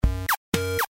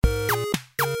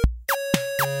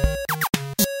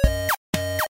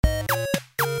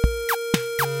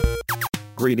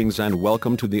Greetings and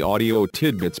welcome to the Audio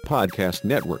Tidbits Podcast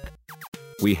Network.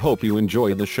 We hope you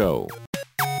enjoy the show.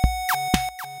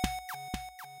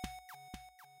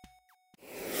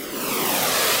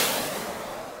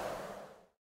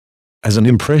 As an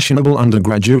impressionable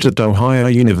undergraduate at Ohio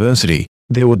University,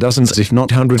 there were dozens if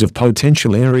not hundreds of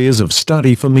potential areas of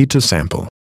study for me to sample.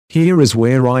 Here is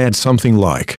where I add something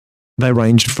like. They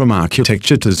ranged from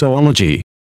architecture to zoology.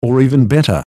 Or even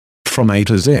better, from A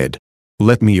to Z.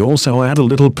 Let me also add a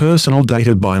little personal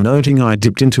data by noting I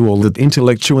dipped into all that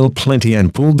intellectual plenty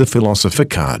and pulled the philosopher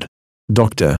card.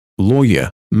 Doctor, lawyer,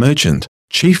 merchant,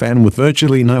 chief, and with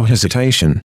virtually no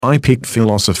hesitation, I picked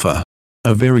philosopher.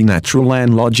 A very natural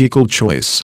and logical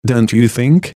choice, don't you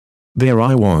think? There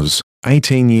I was,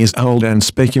 18 years old and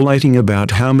speculating about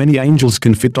how many angels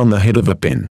can fit on the head of a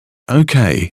pin.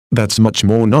 Okay, that's much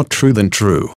more not true than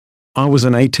true. I was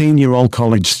an 18-year-old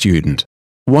college student.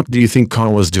 What do you think I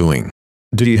was doing?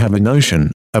 Do you have a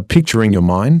notion, a picture in your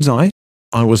mind's eye?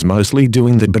 I was mostly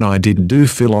doing that, but I did do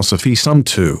philosophy some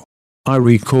too. I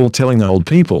recall telling old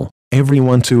people,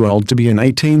 everyone too old to be an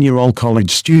 18-year-old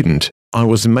college student, I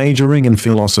was majoring in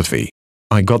philosophy.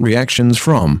 I got reactions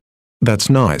from, that's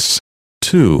nice,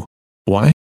 to,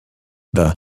 why?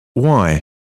 The why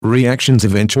reactions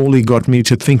eventually got me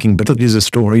to thinking, but that is a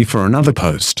story for another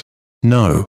post.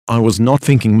 No, I was not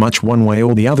thinking much one way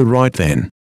or the other right then.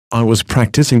 I was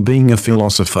practicing being a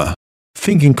philosopher.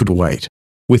 Thinking could wait.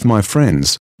 With my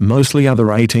friends, mostly other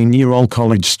 18-year-old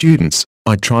college students,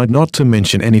 I tried not to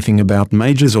mention anything about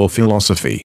majors or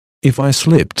philosophy. If I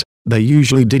slipped, they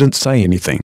usually didn't say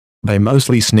anything. They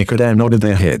mostly snickered and nodded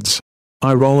their heads.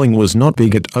 Eye rolling was not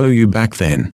big at OU back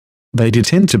then. They did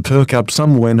tend to perk up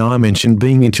some when I mentioned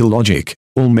being into logic.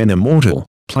 All men are mortal.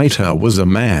 Plato was a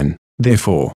man,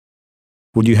 therefore.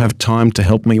 Would you have time to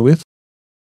help me with?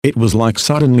 It was like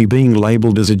suddenly being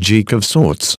labeled as a geek of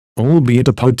sorts, albeit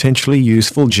a potentially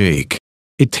useful geek.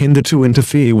 It tended to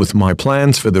interfere with my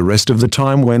plans for the rest of the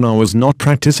time when I was not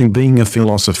practicing being a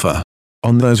philosopher.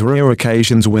 On those rare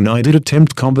occasions when I did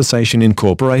attempt conversation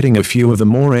incorporating a few of the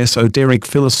more esoteric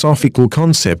philosophical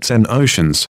concepts and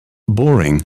notions,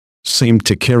 boring seemed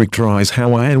to characterize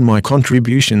how I and my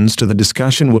contributions to the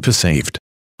discussion were perceived.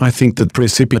 I think that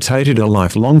precipitated a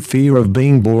lifelong fear of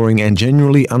being boring and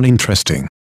generally uninteresting.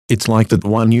 It's like that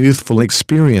one youthful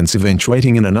experience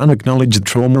eventuating in an unacknowledged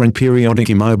trauma and periodic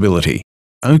immobility.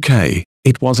 Okay,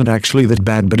 it wasn't actually that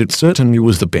bad, but it certainly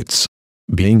was the bits.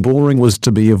 Being boring was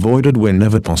to be avoided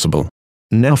whenever possible.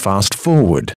 Now fast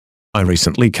forward. I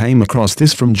recently came across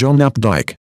this from John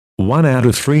Updike. 1 out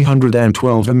of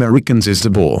 312 Americans is a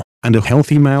boar, and a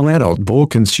healthy male adult boar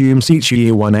consumes each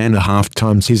year 1.5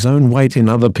 times his own weight in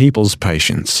other people's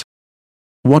patients.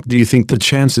 What do you think the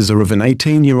chances are of an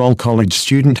 18-year-old college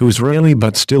student who is rarely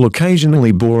but still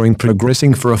occasionally boring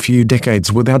progressing for a few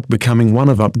decades without becoming one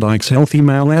of Updike's healthy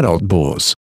male adult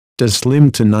boars? Does slim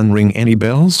to none ring any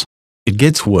bells? It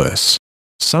gets worse.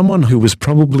 Someone who was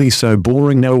probably so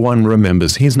boring no one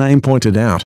remembers his name pointed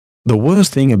out. The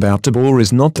worst thing about the bore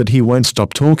is not that he won't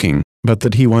stop talking, but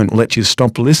that he won't let you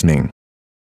stop listening.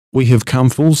 We have come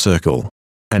full circle.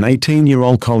 An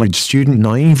 18-year-old college student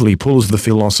naively pulls the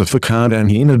philosopher card and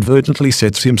he inadvertently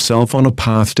sets himself on a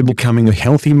path to becoming a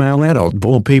healthy male adult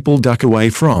bore people duck away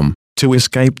from, to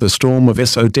escape the storm of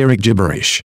esoteric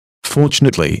gibberish.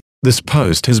 Fortunately, this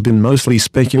post has been mostly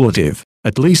speculative,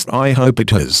 at least I hope it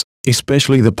has,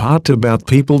 especially the part about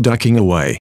people ducking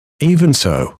away. Even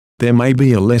so, there may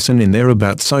be a lesson in there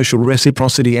about social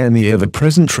reciprocity and the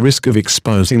ever-present risk of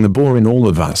exposing the bore in all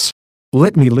of us.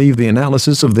 Let me leave the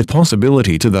analysis of the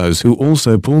possibility to those who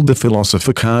also pulled the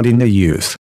philosopher card in their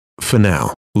youth. For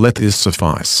now, let this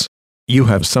suffice. You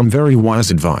have some very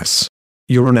wise advice.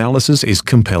 Your analysis is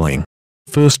compelling.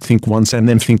 First think once and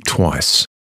then think twice.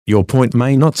 Your point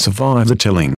may not survive the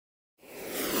telling.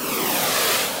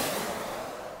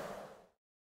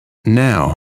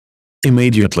 Now.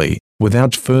 Immediately,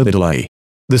 without further delay.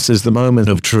 This is the moment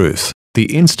of truth,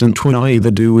 the instant when I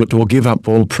either do it or give up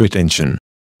all pretension.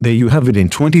 There you have it in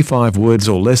 25 words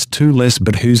or less, too less,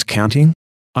 but who's counting?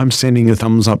 I'm sending a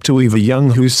thumbs up to Eva Young,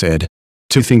 who said,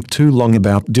 to think too long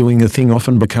about doing a thing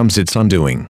often becomes its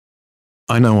undoing.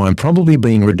 I know I'm probably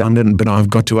being redundant, but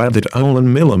I've got to add that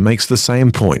Olin Miller makes the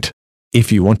same point.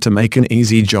 If you want to make an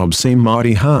easy job seem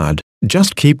mighty hard,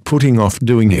 just keep putting off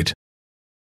doing it.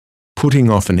 Putting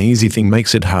off an easy thing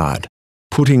makes it hard.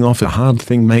 Putting off a hard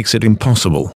thing makes it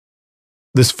impossible.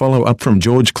 This follow-up from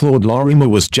George Claude Lorimer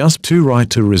was just too right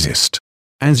to resist.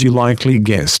 As you likely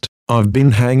guessed, I've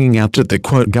been hanging out at the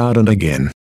quote garden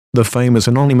again. The famous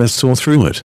Anonymous saw through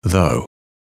it, though.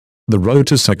 The road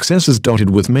to success is dotted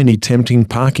with many tempting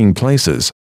parking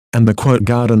places. And the quote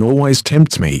garden always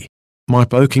tempts me. My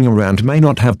poking around may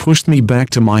not have pushed me back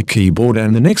to my keyboard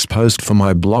and the next post for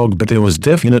my blog, but there was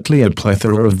definitely a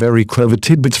plethora of very clever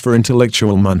tidbits for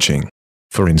intellectual munching.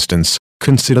 For instance,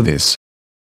 consider this.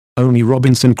 Only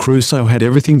Robinson Crusoe had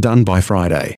everything done by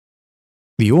Friday.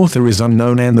 The author is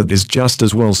unknown, and that is just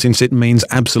as well, since it means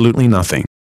absolutely nothing.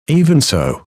 Even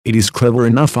so, it is clever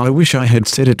enough. I wish I had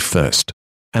said it first.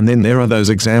 And then there are those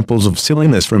examples of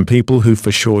silliness from people who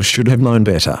for sure should have known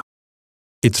better.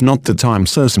 It's not that I'm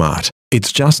so smart,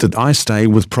 it's just that I stay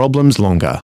with problems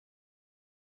longer.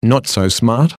 Not so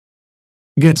smart?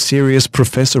 Get serious,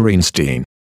 Professor Einstein.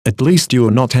 At least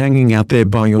you're not hanging out there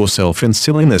by yourself in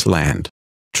silliness land.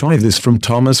 Try this from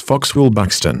Thomas Foxwell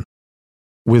Buxton.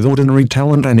 With ordinary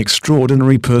talent and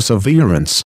extraordinary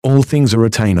perseverance, all things are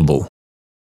attainable.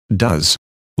 Does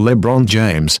LeBron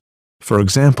James, for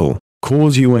example,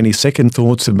 cause you any second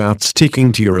thoughts about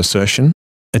sticking to your assertion?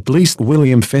 At least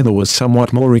William Feather was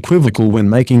somewhat more equivocal when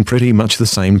making pretty much the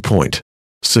same point.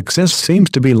 Success seems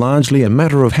to be largely a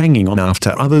matter of hanging on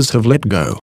after others have let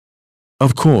go.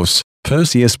 Of course,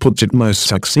 Perseus puts it most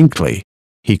succinctly.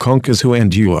 He conquers who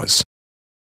endures.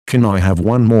 Can I have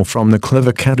one more from the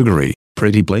clever category,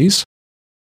 pretty please?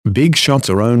 Big shots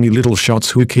are only little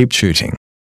shots who keep shooting.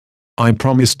 I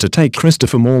promised to take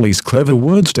Christopher Morley's clever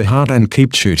words to heart and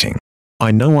keep shooting.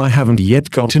 I know I haven't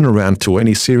yet gotten around to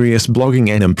any serious blogging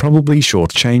and am probably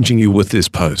shortchanging you with this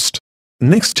post.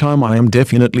 Next time I am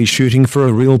definitely shooting for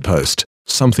a real post,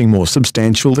 something more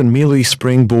substantial than merely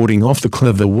springboarding off the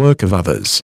clever work of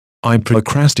others. I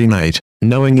procrastinate,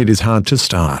 knowing it is hard to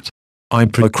start. I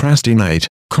procrastinate,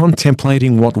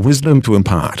 contemplating what wisdom to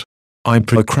impart. I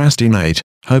procrastinate,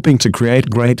 hoping to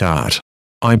create great art.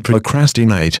 I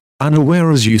procrastinate, unaware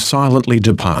as you silently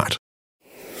depart.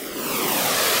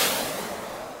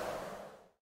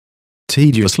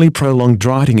 Tediously prolonged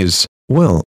writing is,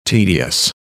 well,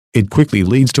 tedious. It quickly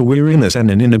leads to weariness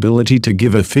and an inability to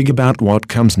give a fig about what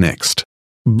comes next.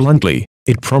 Bluntly,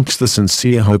 it prompts the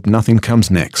sincere hope nothing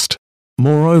comes next.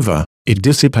 Moreover, it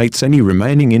dissipates any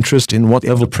remaining interest in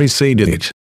whatever preceded it.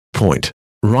 Point.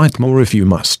 Write more if you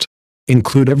must.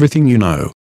 Include everything you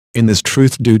know. In this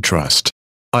truth do trust.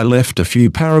 I left a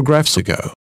few paragraphs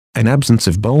ago. An absence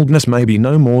of boldness may be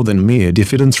no more than mere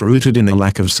diffidence rooted in a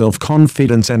lack of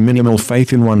self-confidence and minimal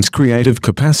faith in one's creative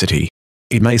capacity.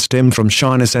 It may stem from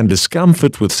shyness and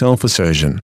discomfort with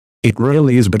self-assertion. It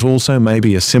rarely is, but also may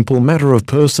be a simple matter of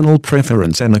personal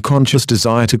preference and a conscious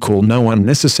desire to call no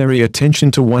unnecessary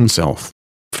attention to oneself.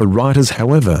 For writers,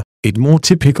 however, it more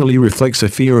typically reflects a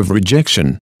fear of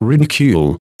rejection,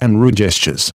 ridicule, and rude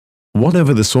gestures.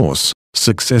 Whatever the source,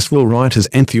 successful writers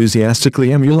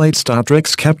enthusiastically emulate Star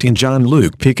Trek's Captain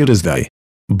Jean-Luc Picard as they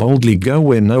boldly go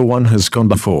where no one has gone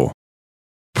before.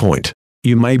 Point.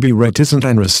 You may be reticent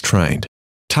and restrained.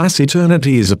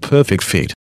 Taciturnity is a perfect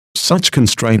fit. Such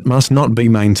constraint must not be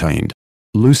maintained.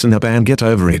 Loosen up and get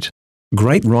over it.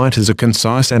 Great writers are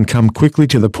concise and come quickly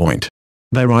to the point.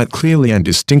 They write clearly and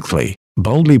distinctly,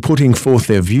 boldly putting forth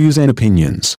their views and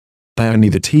opinions. They are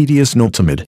neither tedious nor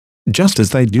timid. Just as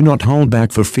they do not hold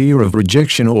back for fear of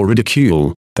rejection or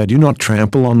ridicule, they do not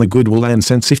trample on the goodwill and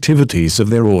sensitivities of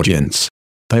their audience.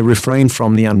 They refrain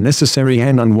from the unnecessary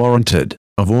and unwarranted,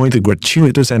 avoid the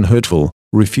gratuitous and hurtful,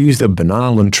 refuse the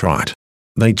banal and trite.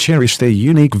 They cherish their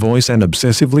unique voice and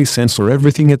obsessively censor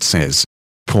everything it says.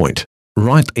 Point.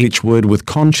 Write each word with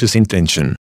conscious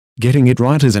intention. Getting it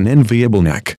right is an enviable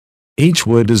knack. Each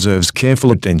word deserves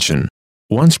careful attention.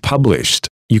 Once published,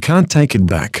 you can't take it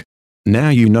back. Now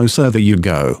you know, so there you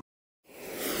go.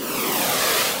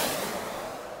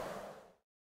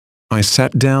 I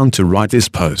sat down to write this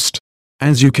post.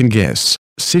 As you can guess,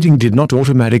 sitting did not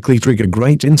automatically trigger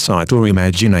great insight or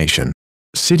imagination.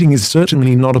 Sitting is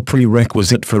certainly not a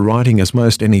prerequisite for writing, as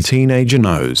most any teenager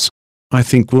knows. I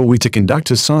think were we to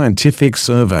conduct a scientific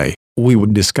survey, we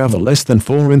would discover less than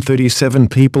 4 in 37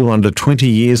 people under 20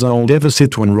 years old ever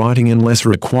sit when writing unless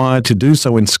required to do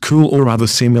so in school or other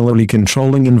similarly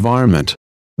controlling environment.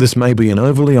 This may be an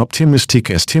overly optimistic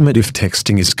estimate if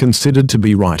texting is considered to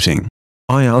be writing.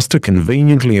 I asked a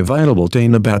conveniently available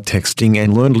teen about texting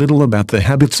and learned little about the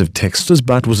habits of texters,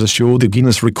 but was assured the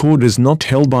Guinness record is not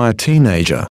held by a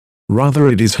teenager. Rather,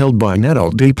 it is held by an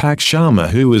adult, Deepak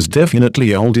Sharma, who is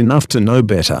definitely old enough to know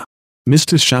better.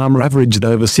 Mr. Sharma averaged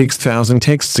over 6,000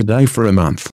 texts a day for a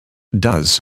month.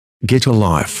 Does "get a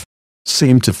life"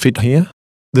 seem to fit here?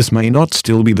 This may not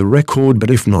still be the record, but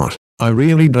if not, I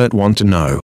really don't want to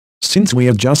know. Since we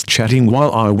are just chatting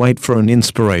while I wait for an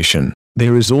inspiration,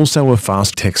 there is also a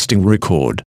fast texting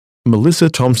record. Melissa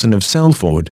Thompson of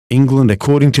Salford, England,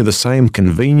 according to the same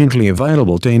conveniently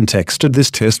available team, texted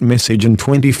this test message in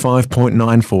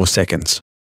 25.94 seconds.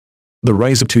 The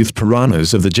razor-toothed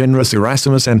piranhas of the genus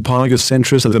Erasimus and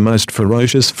Pygocentris are the most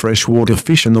ferocious freshwater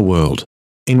fish in the world.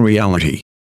 In reality,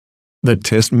 the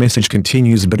test message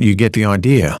continues, but you get the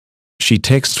idea. She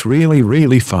texts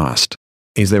really fast.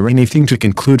 Is there anything to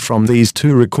conclude from these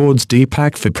two records?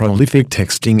 Deepak for prolific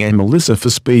texting and Melissa for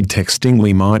speed texting.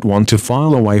 We might want to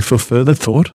file away for further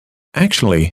thought?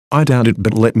 Actually, I doubt it,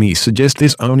 but let me suggest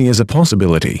this only as a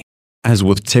possibility. As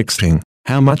with texting,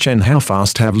 how much and how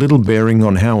fast have little bearing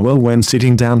on how well when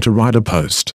sitting down to write a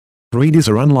post. Readers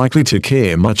are unlikely to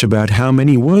care much about how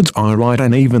many words I write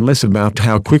and even less about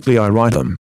how quickly I write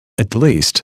them. At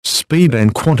least, speed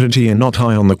and quantity are not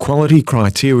high on the quality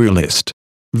criteria list.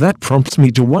 That prompts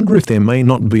me to wonder if there may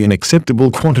not be an acceptable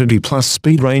quantity plus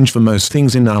speed range for most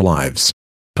things in our lives.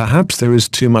 Perhaps there is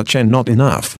too much and not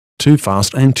enough, too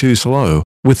fast and too slow,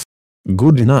 with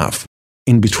good enough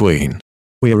in between.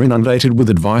 We are inundated with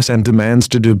advice and demands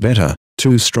to do better,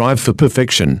 to strive for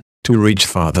perfection, to reach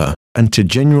farther, and to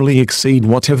generally exceed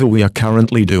whatever we are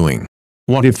currently doing.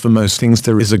 What if for most things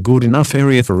there is a good enough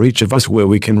area for each of us where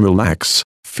we can relax,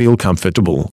 feel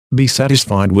comfortable, be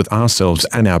satisfied with ourselves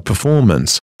and our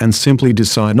performance, and simply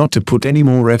decide not to put any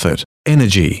more effort,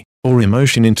 energy, or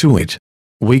emotion into it?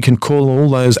 We can call all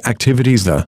those activities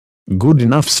the good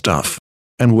enough stuff.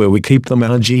 And where we keep them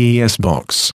our GES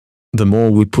box. The more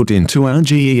we put into our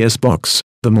GES box,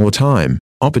 the more time,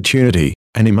 opportunity,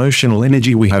 and emotional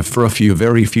energy we have for a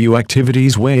very few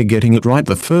activities where getting it right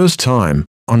the first time,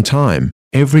 on time,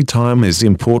 every time is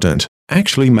important,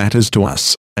 actually matters to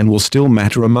us, and will still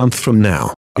matter a month from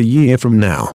now, a year from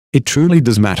now. It truly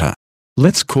does matter.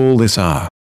 Let's call this our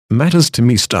matters to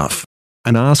me stuff.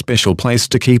 And our special place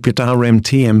to keep it our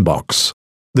MTM box.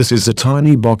 This is a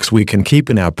tiny box we can keep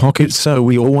in our pocket so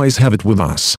we always have it with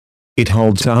us. It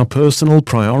holds our personal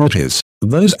priorities,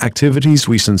 those activities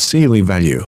we sincerely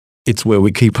value. It's where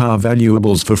we keep our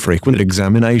valuables for frequent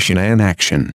examination and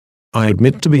action. I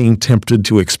admit to being tempted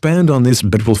to expand on this,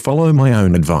 but will follow my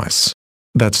own advice.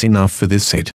 That's enough for this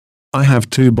set. I have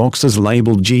two boxes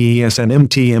labeled GES and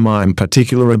MTM. I'm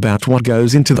particular about what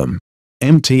goes into them.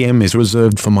 MTM is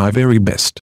reserved for my very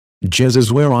best. GES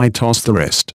is where I toss the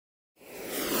rest.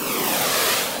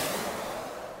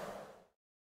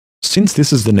 Since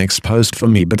this is the next post for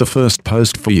me but the first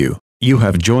post for you, you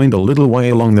have joined a little way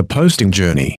along the posting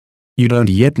journey. You don't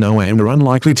yet know and are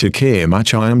unlikely to care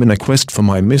much. I am in a quest for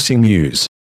my missing muse.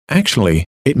 Actually,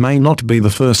 it may not be the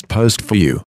first post for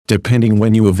you, depending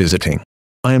when you are visiting.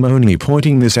 I am only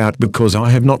pointing this out because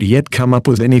I have not yet come up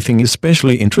with anything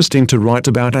especially interesting to write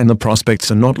about and the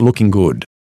prospects are not looking good.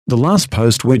 The last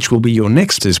post, which will be your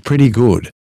next, is pretty good,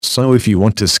 so if you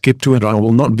want to skip to it I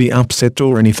will not be upset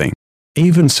or anything.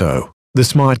 Even so,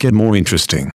 this might get more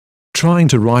interesting. Trying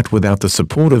to write without the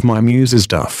support of my muse is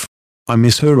tough. I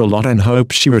miss her a lot and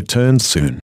hope she returns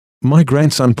soon. My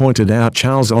grandson pointed out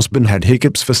Charles Osborne had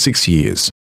hiccups for 6 years.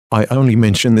 I only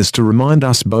mention this to remind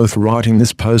us both writing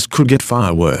this post could get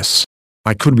far worse.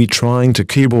 I could be trying to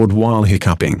keyboard while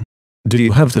hiccuping. Do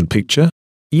you have that picture?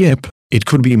 Yep, it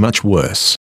could be much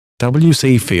worse.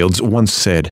 W.C. Fields once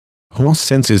said, "Horse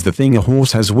sense is the thing a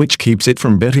horse has which keeps it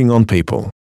from betting on people."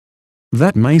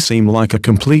 That may seem like a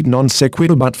complete non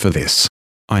sequitur, but for this,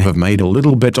 I have made a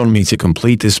little bet on me to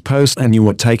complete this post and you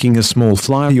are taking a small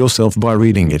flyer yourself by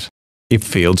reading it. If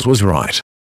Fields was right.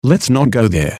 Let's not go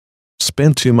there.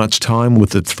 Spent too much time with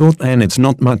the thought and it's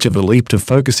not much of a leap to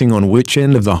focusing on which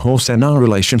end of the horse and our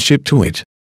relationship to it.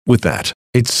 With that,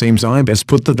 it seems I best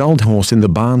put the old horse in the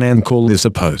barn and call this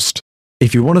a post.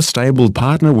 If you want a stable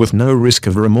partner with no risk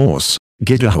of remorse,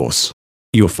 get a horse.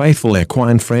 Your faithful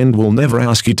equine friend will never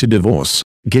ask you to divorce.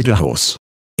 Get a horse.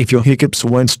 If your hiccups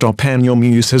won't stop and your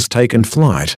muse has taken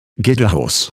flight, get a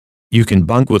horse. You can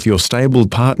bunk with your stable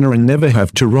partner and never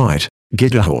have to write.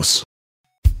 Get a horse.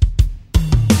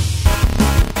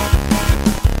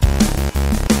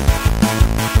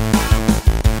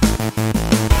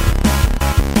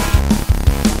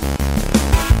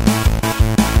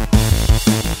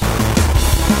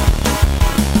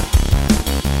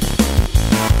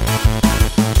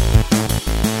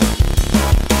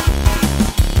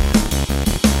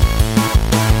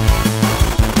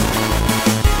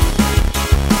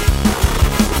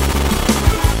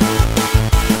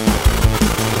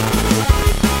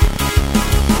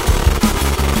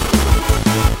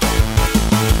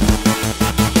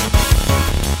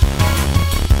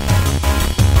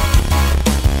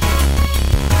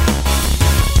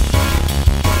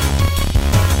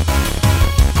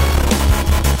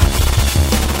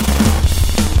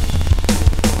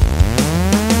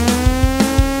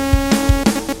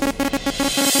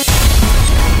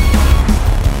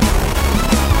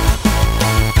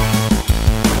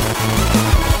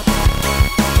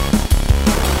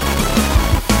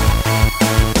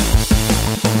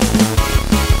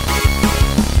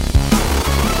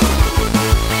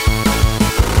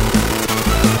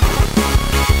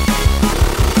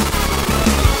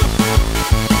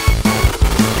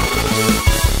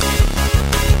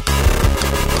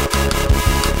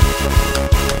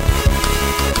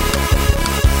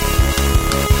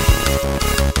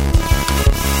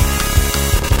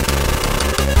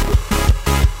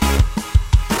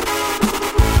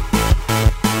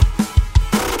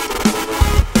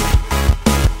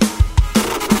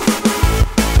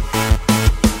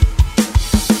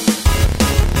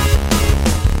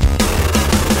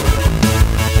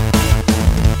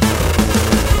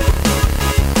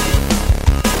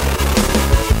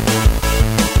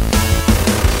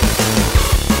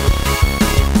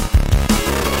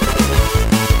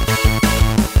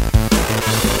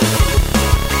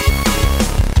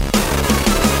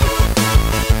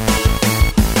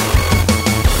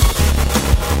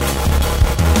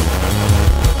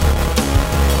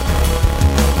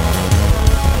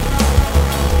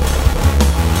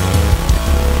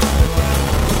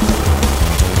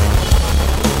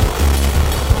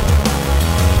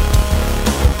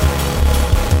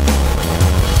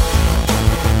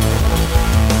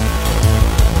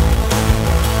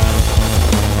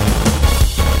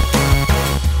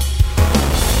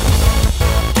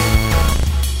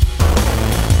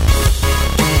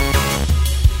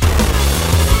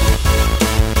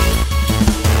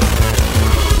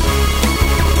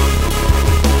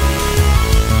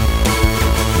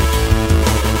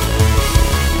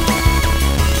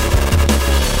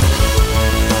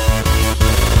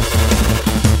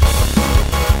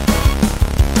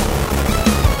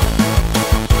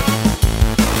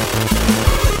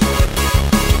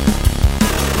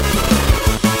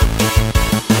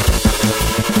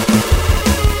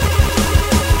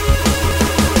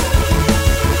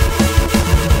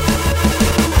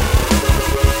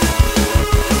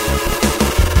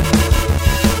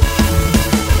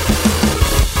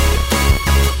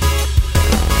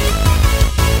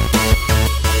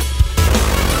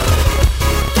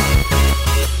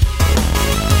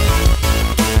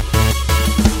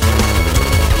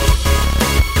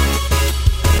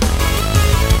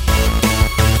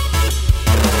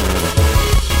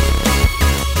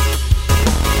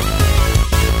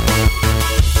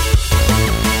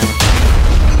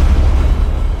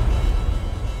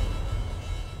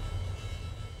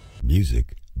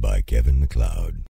 SoundCloud.